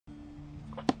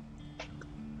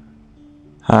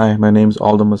Hi, my name's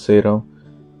Aldo Macedo,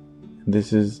 and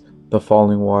this is The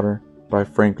Falling Water by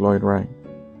Lloyd Wright.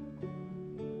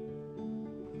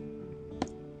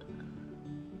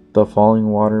 The Falling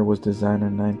Water was designed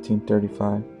in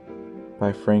 1935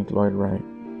 by Lloyd Wright.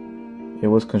 It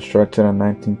was constructed in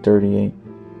 1938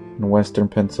 in western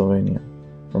Pennsylvania.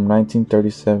 From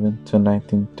 1937 to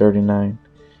 1939,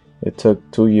 it took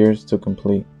 2 years to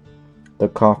complete. The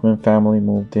Kaufman family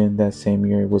moved in that same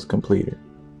year it was completed.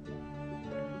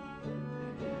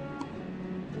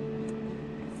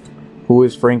 Who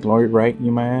is Lloyd Wright,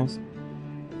 you might ask?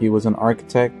 He was an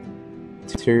architect,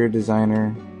 interior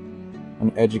designer,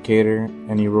 an educator,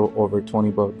 and he wrote over 20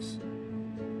 books.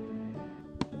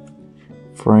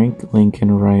 Frank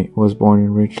Lincoln Wright was born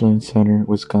in Richland Center,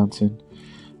 Wisconsin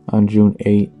on June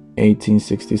 8,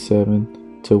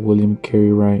 1867 to William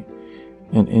Carey Wright,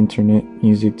 an internet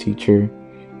music teacher,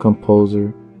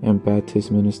 composer, and Baptist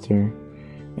minister,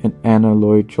 and Anna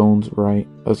Lloyd Jones Wright,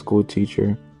 a school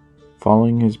teacher.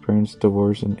 Following his parents'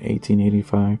 divorce in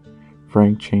 1885,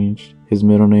 Frank changed his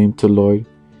middle name to Lloyd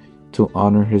to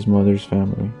honor his mother's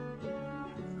family.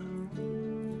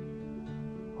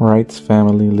 Wright's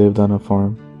family lived on a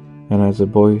farm, and as a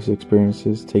boy his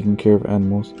experiences taking care of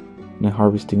animals and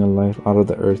harvesting a life out of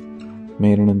the earth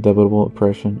made an indelible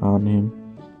impression on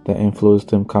him that influenced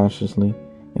him consciously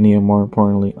and even more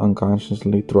importantly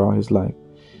unconsciously throughout his life.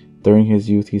 During his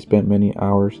youth he spent many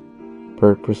hours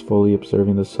purposefully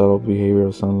observing the subtle behavior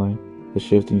of sunlight, the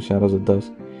shifting shadows of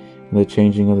dusk, and the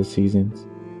changing of the seasons.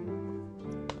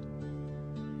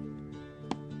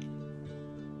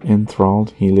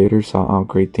 Enthralled, he later sought out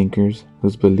great thinkers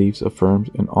whose beliefs affirmed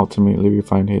and ultimately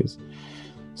refined his,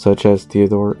 such as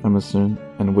Theodore Emerson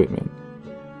and Whitman.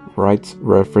 Wright's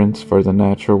reference for the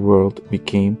natural world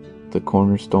became the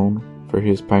cornerstone for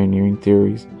his pioneering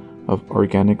theories of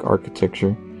organic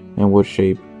architecture and would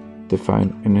shape,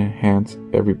 define, and enhance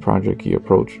every project he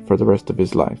approached for the rest of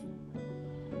his life.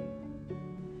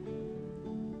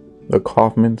 The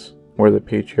Kaufmans were the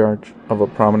patriarchs of a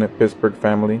prominent Pittsburgh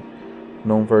family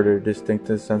known for their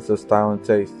distinctive sense of style and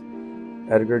taste.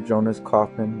 Edgar Jonas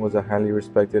Kaufman was a highly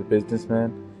respected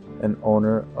businessman and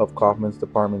owner of Kaufman's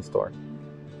department store.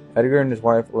 Edgar and his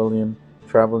wife Lillian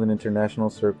traveled in international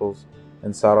circles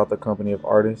and sought out the company of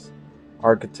artists,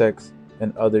 architects,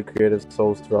 and other creative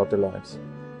souls throughout their lives.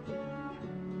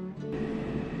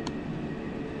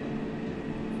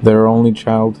 Their only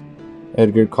child,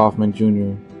 Edgar Kaufman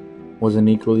Jr., was an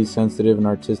equally sensitive and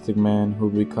artistic man who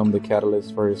would become the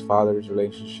catalyst for his father's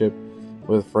relationship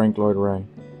with Lloyd Wright.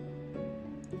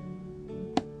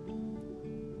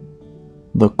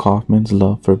 The Kaufmans'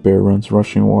 love for Bear Run's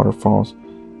rushing waterfalls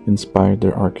inspired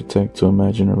their architect to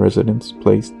imagine a residence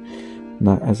placed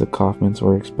not as the Kaufmans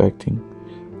were expecting,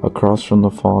 across from the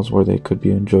falls where they could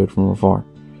be enjoyed from afar,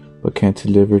 but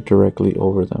cantilevered directly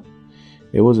over them.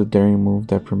 It was a daring move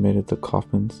that permitted the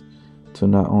Kaufmans to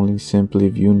not only simply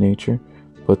view nature,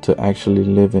 but to actually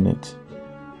live in it.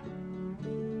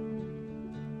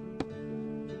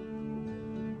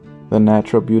 The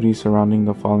natural beauty surrounding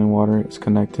the falling water is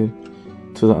connected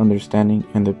to the understanding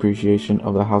and appreciation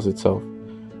of the house itself.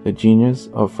 The genius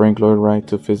of Lloyd Wright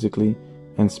to physically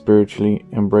and spiritually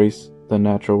embrace the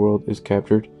natural world is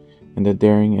captured in the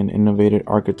daring and innovative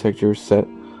architecture set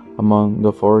among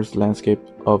the forest landscape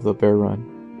of the Bear Run.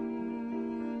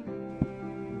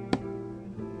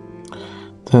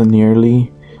 The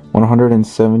nearly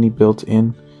 170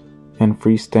 built-in and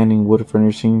freestanding wood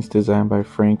furnishings designed by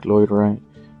Lloyd Wright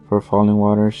for Falling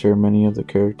Water share many of the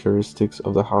characteristics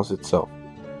of the house itself.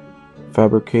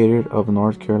 Fabricated of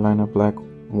North Carolina black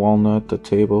walnut, the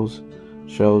tables,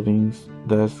 shelvings,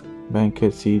 desks,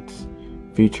 banquet seats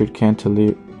featured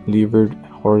cantilevered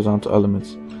horizontal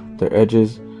elements, their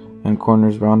edges and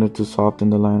corners rounded to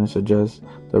soften the line and suggest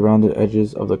the rounded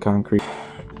edges of the concrete,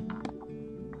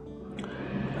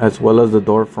 as well as the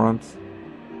door fronts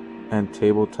and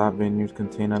tabletop veneers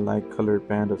contain a light-colored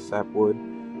band of sapwood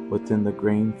within the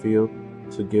grain field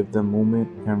to give them movement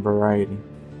and variety.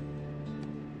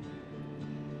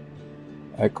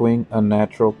 Echoing a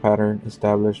natural pattern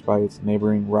established by its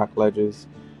neighboring rock ledges,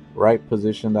 Wright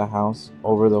positioned the house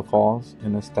over the falls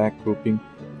in a stacked grouping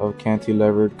of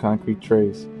cantilevered concrete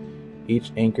trays,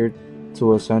 each anchored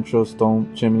to a central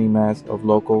stone chimney mast of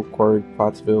local quarried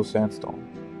Pottsville sandstone.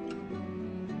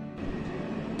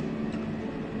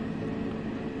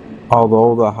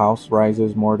 Although the house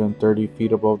rises more than 30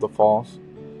 feet above the falls,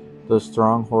 the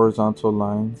strong horizontal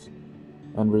lines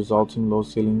and resulting low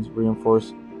ceilings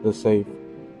reinforce the safe,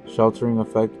 sheltering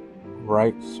effect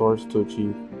Wright sought to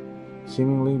achieve,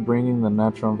 seemingly bringing the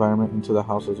natural environment into the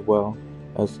house as well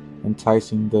as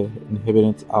enticing the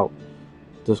inhabitants out.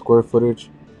 The square footage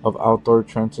of outdoor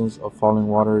trenches of falling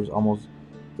water is almost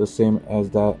the same as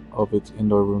that of its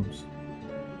indoor rooms.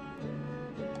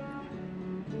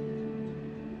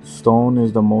 Stone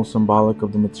is the most symbolic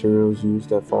of the materials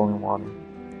used at falling water.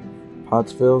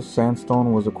 Pottsville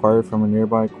sandstone was acquired from a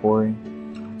nearby quarry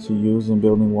to use in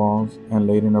building walls and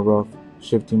laid in a rough,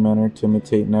 shifting manner to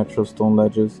imitate natural stone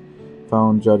ledges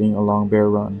found jutting along Bear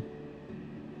Run,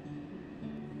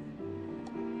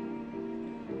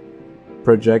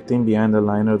 projecting behind the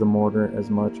line of the mortar as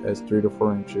much as 3 to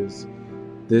 4 inches.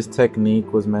 This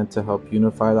technique was meant to help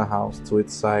unify the house to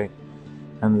its site,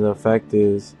 and the effect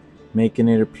is making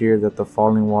it appear that the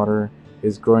falling water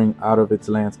is growing out of its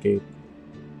landscape.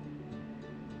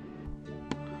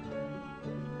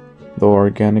 The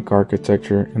organic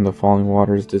architecture in the falling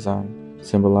water's design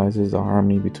symbolizes the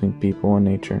harmony between people and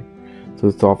nature,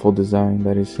 through thoughtful design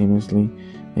that is seamlessly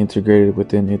integrated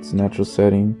within its natural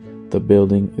setting. The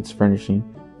building, its furnishing,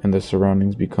 and the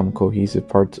surroundings become cohesive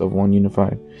parts of one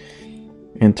unified,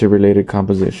 interrelated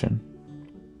composition.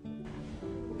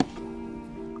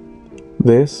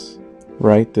 This,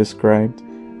 Wright described,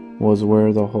 was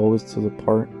where the whole is to the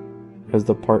part as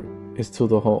the part is to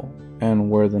the whole, and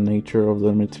where the nature of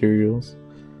the materials,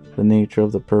 the nature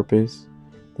of the purpose,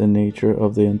 the nature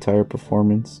of the entire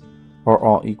performance are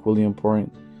all equally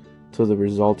important to the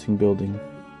resulting building.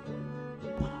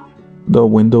 The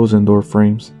windows and door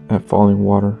frames at Falling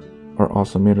Water are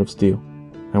also made of steel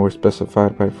and were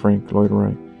specified by Frank Lloyd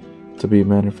Wright to be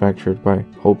manufactured by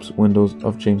Hope's Windows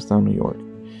of Jamestown, New York.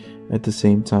 At the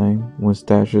same time, when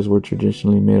stashes were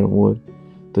traditionally made of wood,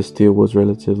 the steel was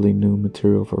relatively new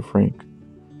material for Frank.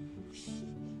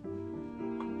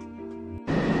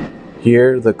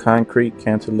 Here, the concrete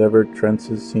cantilevered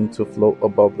trenches seem to float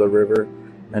above the river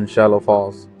and shallow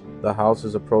falls. The house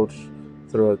is approached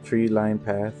through a tree-lined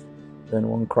path, then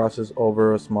one crosses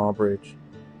over a small bridge.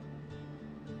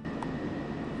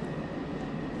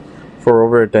 For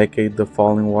over a decade, the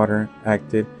Falling Water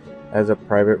acted as a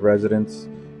private residence,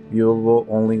 viewable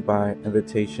only by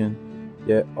invitation,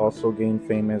 yet also gained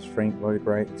fame as Frank Lloyd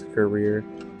Wright's career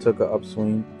took an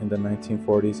upswing in the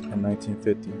 1940s and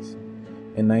 1950s.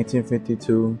 In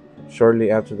 1952,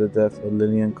 shortly after the death of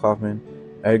Lillian Kaufman,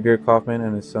 Edgar Kaufman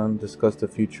and his son discussed the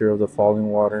future of the Falling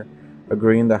Water,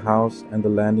 agreeing the house and the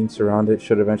landing surrounding it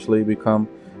should eventually become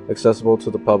accessible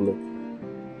to the public.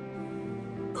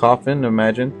 Kaufman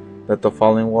imagined that the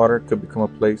Falling Water could become a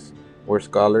place where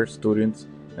scholars, students,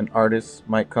 and artists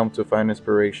might come to find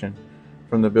inspiration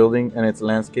from the building and its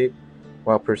landscape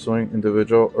while pursuing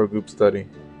individual or group study.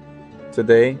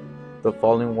 Today, the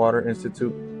Falling Water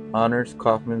Institute honors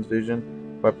Kaufman's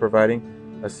vision by providing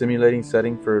a simulating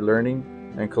setting for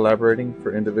learning and collaborating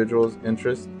for individuals'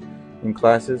 interests in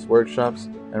classes, workshops,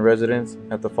 and residence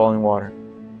at the Falling Water.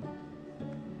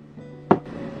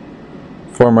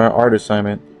 For my art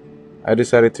assignment, I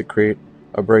decided to create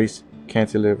a brace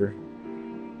cantilever.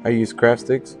 I used craft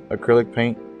sticks, acrylic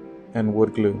paint, and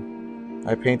wood glue.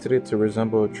 I painted it to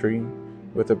resemble a tree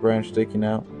with a branch sticking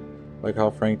out, like how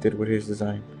Frank did with his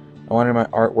design. I wanted my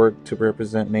artwork to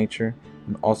represent nature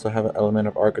and also have an element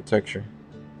of architecture.